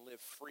that we can live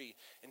free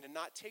and to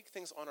not take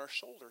things on our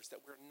shoulders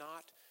that we're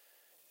not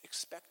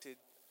expected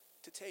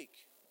to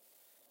take.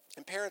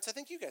 And parents, I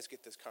think you guys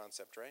get this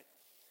concept, right?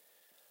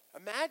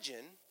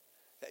 Imagine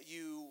that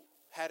you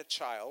had a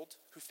child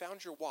who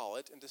found your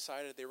wallet and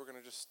decided they were going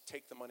to just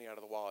take the money out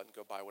of the wallet and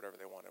go buy whatever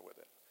they wanted with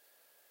it.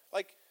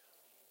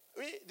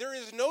 There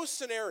is no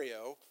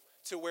scenario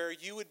to where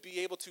you would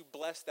be able to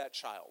bless that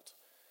child.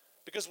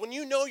 Because when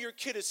you know your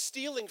kid is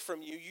stealing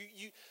from you,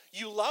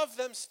 you love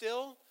them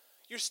still.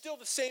 You're still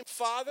the same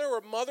father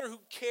or mother who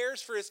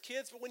cares for his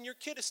kids, but when your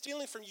kid is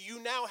stealing from you,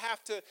 you now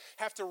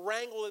have to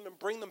wrangle them and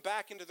bring them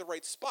back into the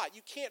right spot.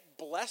 You can't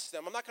bless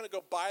them. I'm not going to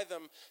go buy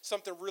them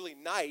something really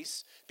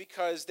nice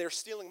because they're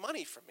stealing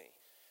money from me,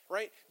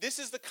 right? This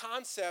is the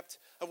concept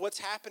of what's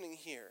happening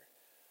here.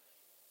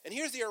 And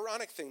here's the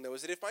ironic thing, though,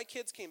 is that if my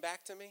kids came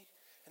back to me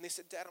and they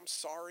said, Dad, I'm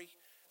sorry.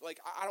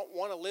 I don't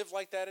want to live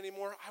like that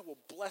anymore. I will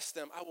bless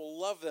them. I will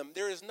love them.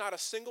 There is not a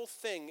single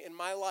thing in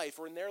my life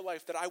or in their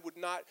life that I would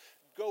not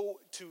go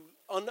to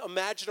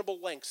unimaginable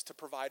lengths to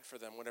provide for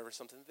them whenever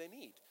something they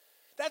need.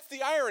 That's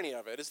the irony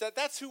of it, is that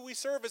that's who we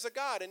serve as a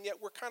God, and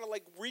yet we're kind of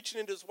like reaching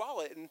into his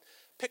wallet and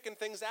picking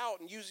things out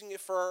and using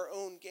it for our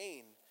own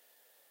gain.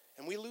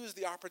 And we lose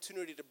the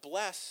opportunity to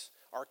bless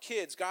our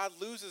kids. God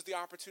loses the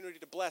opportunity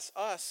to bless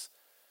us,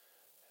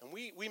 and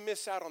we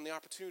miss out on the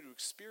opportunity to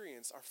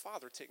experience our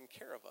Father taking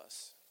care of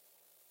us.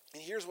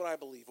 And here's what I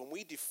believe. When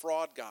we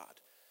defraud God,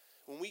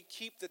 when we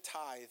keep the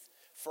tithe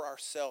for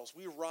ourselves,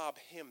 we rob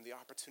him the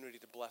opportunity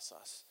to bless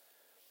us.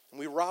 And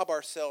we rob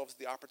ourselves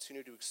the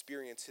opportunity to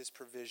experience his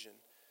provision.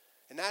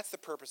 And that's the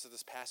purpose of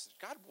this passage.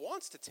 God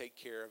wants to take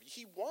care of you.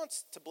 He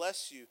wants to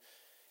bless you.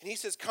 And he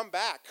says, come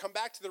back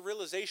to the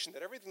realization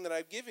that everything that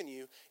I've given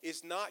you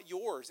is not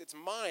yours, it's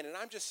mine. And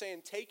I'm just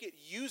saying, take it,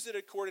 use it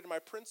according to my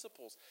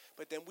principles.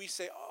 But then we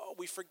say, oh,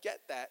 we forget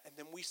that, and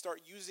then we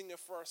start using it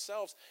for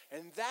ourselves.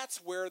 And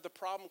that's where the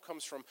problem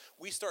comes from.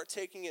 We start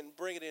taking it and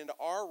bringing it into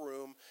our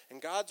room,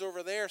 and God's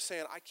over there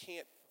saying, I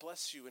can't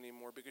bless you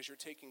anymore because you're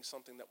taking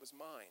something that was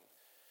mine.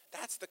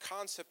 That's the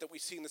concept that we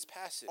see in this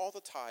passage. All the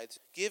tithes,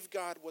 give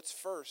God what's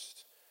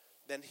first,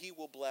 then he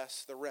will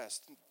bless the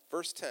rest.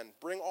 Verse 10,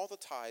 bring all the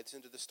tithes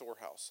into the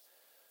storehouse,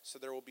 so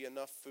there will be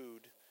enough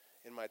food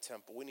in my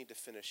temple. We need to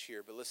finish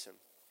here, but listen.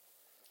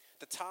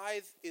 The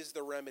tithe is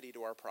the remedy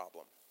to our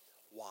problem.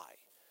 Why?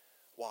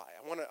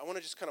 I want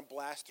to just kind of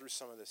blast through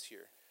some of this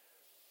here.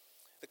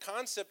 The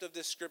concept of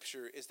this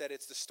scripture is that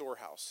it's the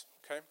storehouse,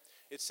 okay?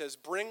 It says,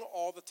 bring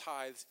all the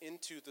tithes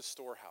into the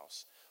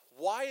storehouse.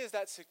 Why is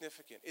that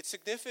significant? It's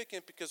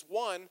significant because,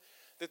 one,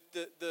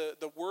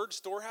 the word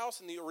storehouse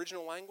in the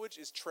original language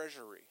is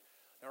treasury.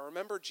 Now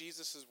remember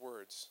Jesus'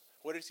 words.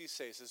 What does he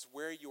say? He says,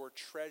 where your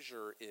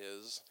treasure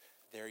is,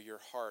 there your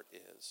heart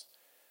is.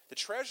 The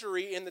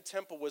treasury in the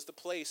temple was the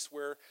place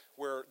where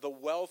the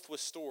wealth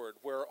was stored,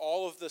 where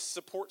all of the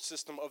support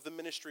system of the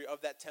ministry of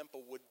that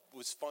temple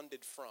was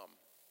funded from.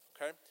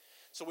 Okay?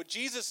 So what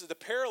the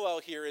parallel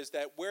here is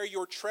that where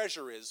your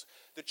treasure is,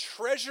 the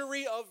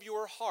treasury of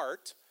your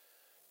heart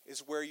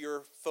is where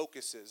your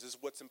focus is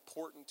what's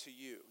important to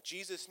you.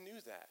 Jesus knew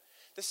that.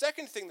 The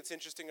second thing that's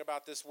interesting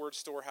about this word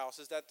storehouse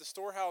is that the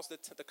storehouse,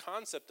 the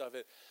concept of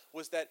it,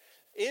 was that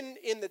in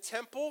the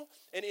temple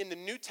and in the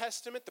New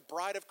Testament, the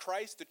bride of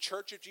Christ, the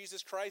church of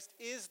Jesus Christ,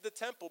 is the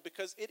temple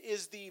because it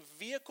is the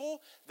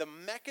vehicle, the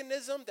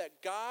mechanism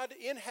that God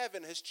in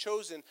heaven has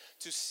chosen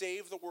to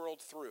save the world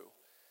through.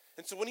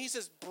 And so when he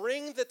says,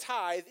 bring the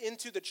tithe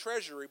into the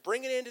treasury,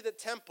 bring it into the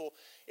temple,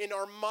 in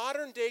our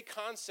modern day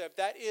concept,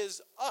 that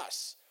is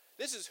us.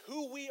 This is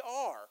who we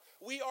are.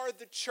 We are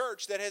the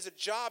church that has a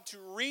job to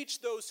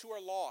reach those who are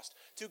lost,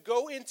 to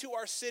go into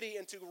our city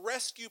and to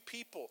rescue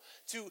people,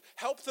 to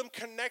help them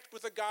connect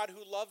with a God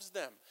who loves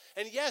them.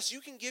 And yes,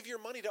 you can give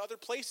your money to other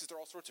places. There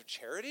are all sorts of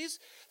charities.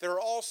 There are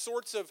all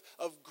sorts of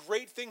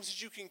great things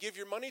that you can give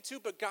your money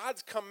to, but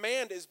God's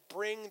command is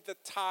bring the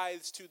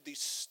tithes to the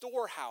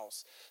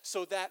storehouse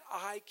so that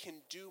I can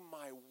do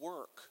my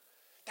work.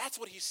 That's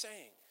what he's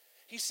saying.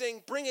 He's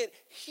saying, bring it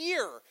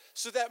here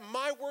so that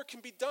my work can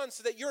be done,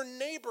 so that your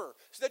neighbor,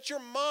 so that your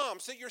mom,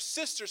 so that your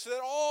sister, so that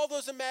all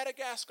those in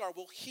Madagascar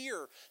will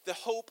hear the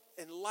hope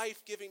and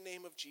life-giving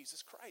name of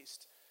Jesus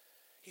Christ.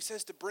 He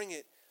says to bring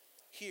it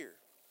here.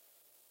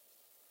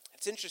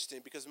 It's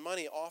interesting because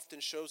money often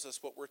shows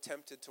us what we're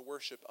tempted to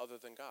worship other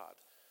than God.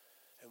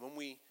 And when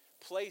we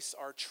place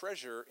our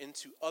treasure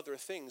into other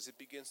things, it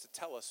begins to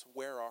tell us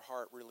where our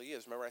heart really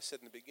is. Remember I said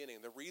in the beginning,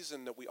 the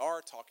reason that we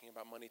are talking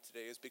about money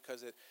today is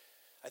because it,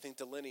 I think,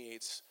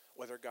 delineates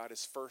whether God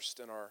is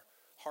first in our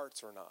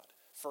hearts or not,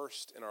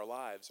 first in our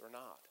lives or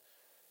not.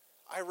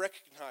 I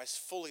recognize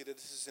fully that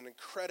this is an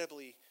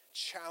incredibly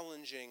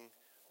challenging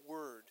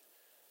word.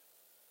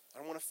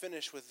 I want to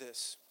finish with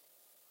this.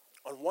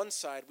 On one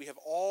side, we have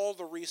all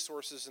the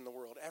resources in the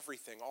world,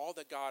 everything, all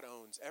that God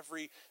owns,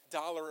 every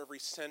dollar, every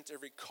cent,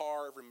 every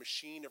car, every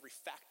machine, every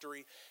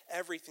factory,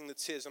 everything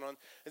that's his. And on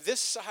this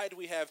side,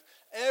 we have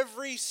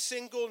every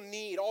single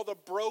need, all the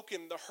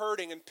broken, the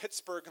hurting in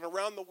Pittsburgh and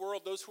around the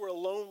world, those who are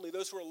lonely,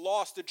 those who are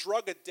lost, the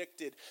drug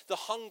addicted, the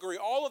hungry,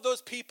 all of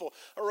those people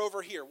are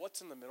over here.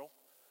 What's in the middle?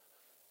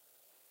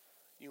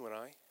 You and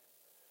I.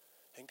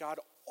 And God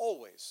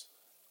always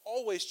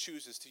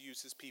chooses to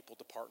use his people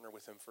to partner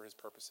with him for his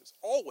purposes.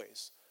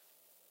 Always.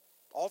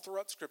 All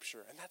throughout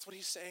Scripture. And that's what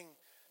he's saying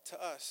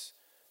to us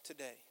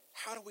today.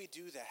 How do we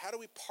do that? How do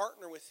we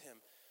partner with him?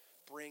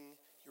 Bring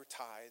your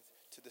tithe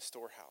to the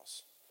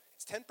storehouse.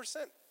 It's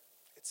 10%.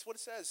 It's what it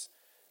says.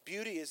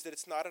 Beauty is that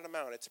it's not an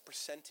amount. It's a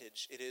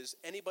percentage. It is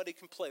anybody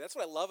can play. That's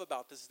what I love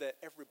about this, is that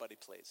everybody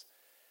plays.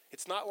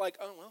 It's not like,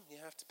 oh, well, you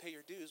have to pay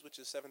your dues, which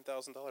is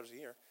 $7,000 a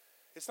year.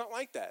 It's not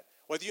like that.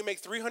 Whether you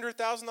make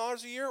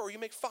 $300,000 a year or you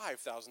make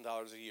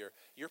 $5,000 a year,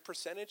 your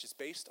percentage is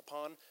based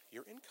upon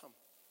your income.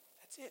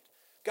 That's it.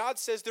 God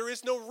says there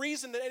is no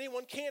reason that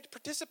anyone can't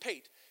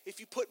participate. If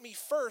you put me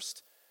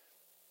first,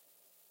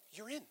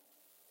 you're in.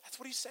 That's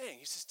what he's saying.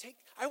 He says,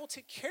 I will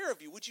take care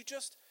of you. Would you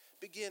just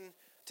begin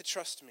to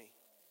trust me?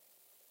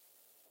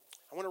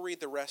 I want to read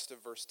the rest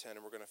of verse 10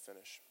 and we're going to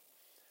finish.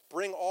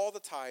 Bring all the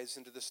tithes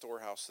into the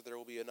storehouse, so there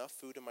will be enough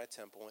food in my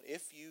temple. And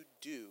if you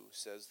do,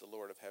 says the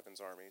Lord of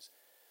heaven's armies,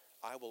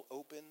 I will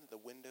open the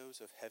windows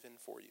of heaven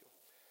for you.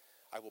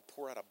 I will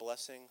pour out a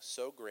blessing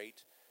so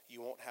great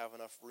you won't have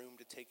enough room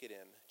to take it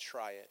in.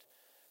 Try it.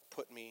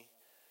 Put me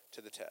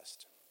to the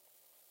test.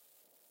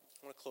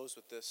 I want to close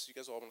with this. You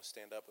guys all want to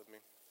stand up with me.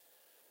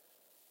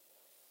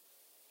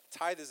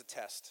 Tithe is a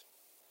test.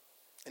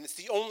 And it's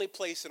the only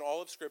place in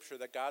all of Scripture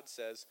that God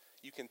says,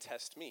 you can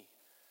test me.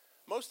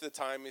 Most of the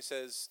time he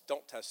says,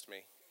 don't test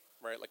me,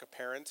 right? Like a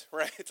parent,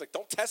 right? It's like,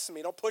 don't test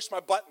me, don't push my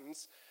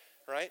buttons,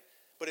 right?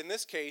 But in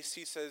this case,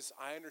 he says,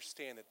 I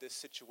understand that this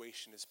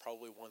situation is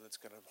probably one that's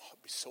going to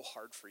be so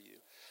hard for you.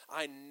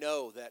 I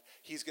know that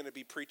he's going to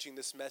be preaching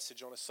this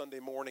message on a Sunday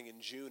morning in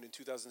June in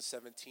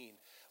 2017,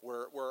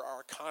 where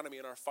our economy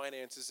and our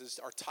finances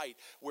are tight,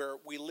 where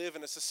we live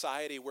in a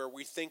society where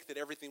we think that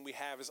everything we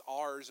have is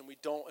ours and we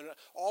don't, and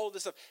all of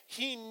this stuff.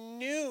 He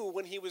knew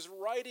when he was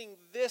writing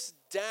this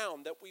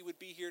down that we would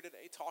be here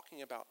today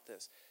talking about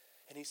this.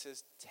 And he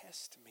says,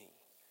 test me.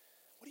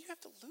 What do you have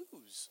to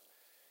lose?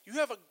 You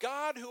have a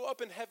God who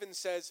up in heaven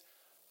says,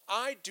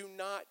 I do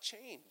not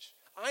change.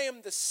 I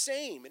am the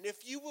same. And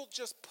if you will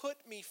just put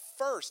me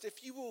first,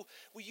 if you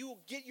will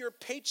get your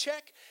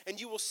paycheck and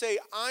you will say,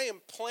 I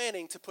am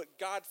planning to put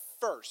God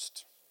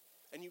first,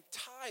 and you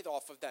tithe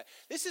off of that.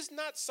 This is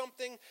not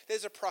something that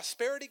is a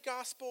prosperity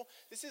gospel.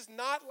 This is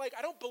not like,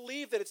 I don't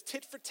believe that it's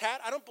tit for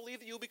tat. I don't believe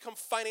that you'll become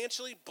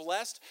financially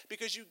blessed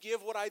because you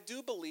give. What I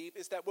do believe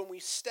is that when we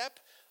step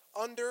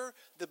under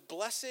the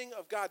blessing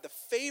of God, the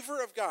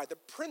favor of God, the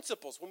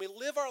principles, when we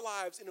live our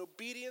lives in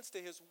obedience to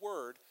his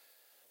word,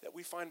 that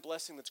we find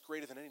blessing that's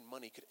greater than any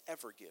money could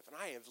ever give. And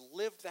I have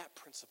lived that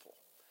principle.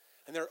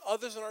 And there are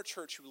others in our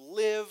church who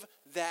live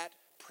that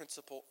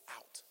principle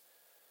out.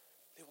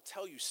 They will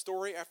tell you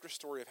story after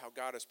story of how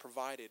God has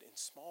provided in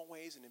small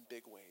ways and in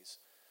big ways,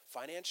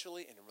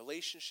 financially and in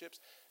relationships.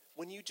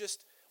 When you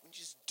just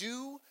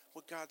do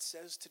what God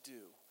says to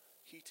do,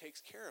 he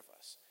takes care of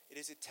us. It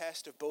is a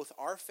test of both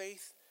our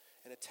faith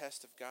and a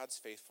test of God's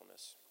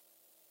faithfulness.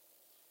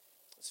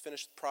 Let's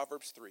finish with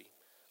Proverbs 3.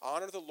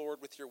 Honor the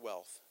Lord with your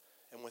wealth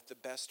and with the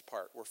best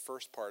part, or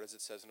first part as it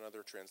says in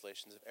other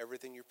translations, of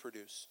everything you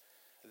produce.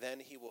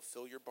 Then he will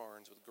fill your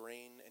barns with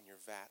grain and your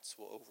vats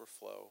will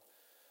overflow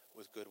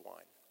with good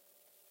wine.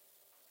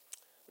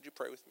 Would you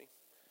pray with me?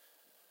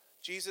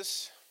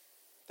 Jesus,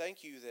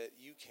 thank you that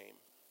you came.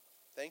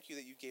 Thank you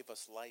that you gave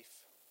us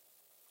life.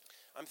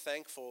 I'm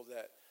thankful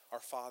that our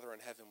Father in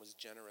heaven was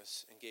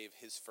generous and gave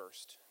his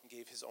first, and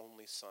gave his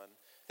only Son.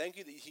 Thank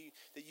you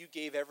that you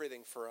gave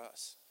everything for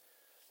us.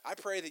 I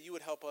pray that you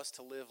would help us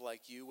to live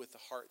like you with the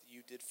heart that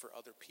you did for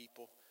other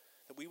people,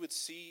 that we would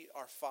see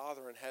our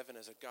Father in heaven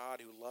as a God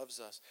who loves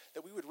us,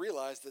 that we would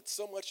realize that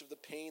so much of the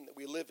pain that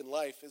we live in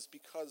life is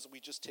because we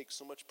just take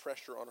so much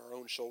pressure on our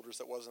own shoulders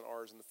that wasn't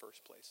ours in the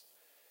first place.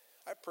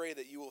 I pray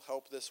that you will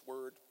help this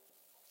word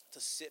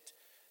to sit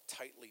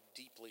tightly,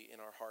 deeply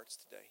in our hearts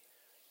today.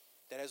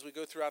 That as we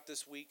go throughout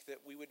this week,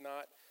 that we would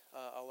not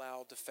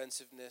allow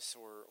defensiveness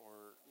or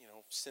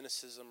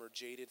cynicism or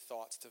jaded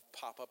thoughts to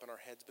pop up in our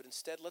heads, but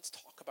instead let's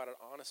talk about it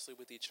honestly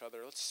with each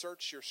other. Let's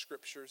search your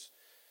scriptures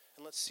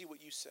and let's see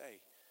what you say.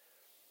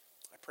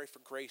 I pray for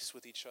grace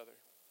with each other,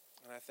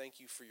 and I thank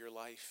you for your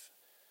life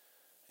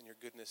and your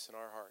goodness in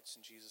our hearts.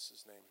 In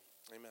Jesus' name,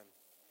 amen.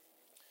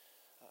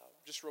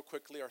 Just real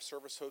quickly, our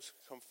service hosts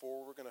come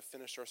forward. We're going to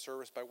finish our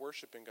service by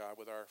worshiping God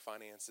with our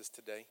finances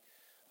today.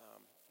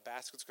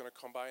 Basket's going to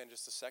come by in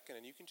just a second,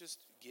 and you can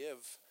just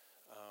give.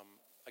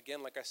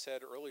 Again, like I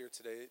said earlier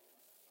today,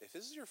 if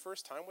this is your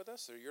first time with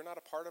us or you're not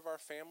a part of our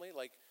family,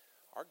 like,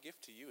 our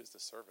gift to you is the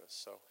service.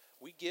 So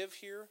we give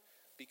here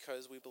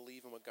because we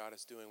believe in what God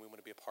is doing. We want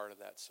to be a part of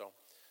that. So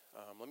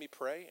let me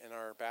pray, and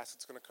our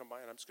basket's going to come by,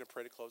 and I'm just going to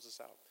pray to close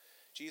this out.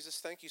 Jesus,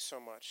 thank you so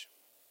much.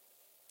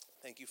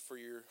 Thank you for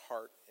your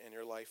heart and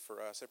your life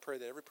for us. I pray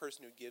that every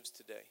person who gives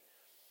today,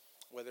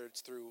 whether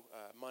it's through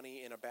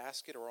money in a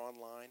basket or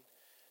online,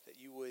 that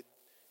you would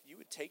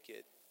take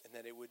it, and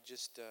that it would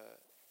just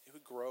it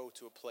would grow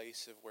to a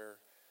place of where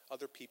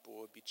other people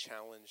would be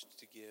challenged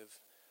to give,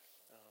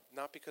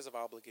 not because of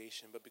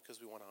obligation, but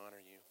because we want to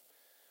honor you.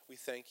 We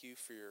thank you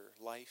for your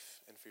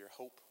life and for your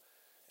hope,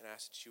 and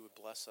ask that you would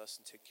bless us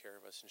and take care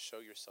of us and show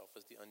yourself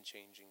as the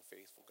unchanging,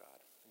 faithful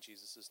God. In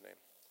Jesus' name,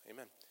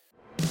 amen.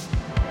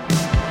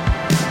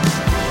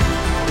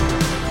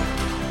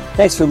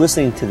 Thanks for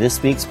listening to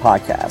this week's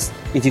podcast.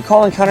 If you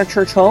call Encounter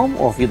Church home,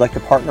 or if you'd like to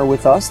partner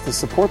with us to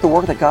support the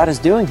work that God is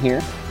doing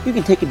here, you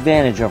can take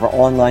advantage of our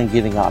online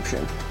giving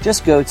option.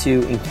 Just go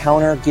to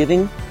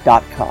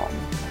encountergiving.com.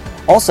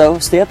 Also,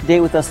 stay up to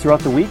date with us throughout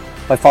the week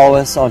by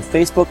following us on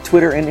Facebook,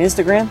 Twitter, and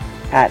Instagram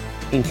at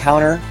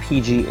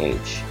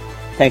EncounterPGH.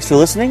 Thanks for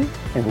listening,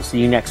 and we'll see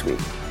you next week.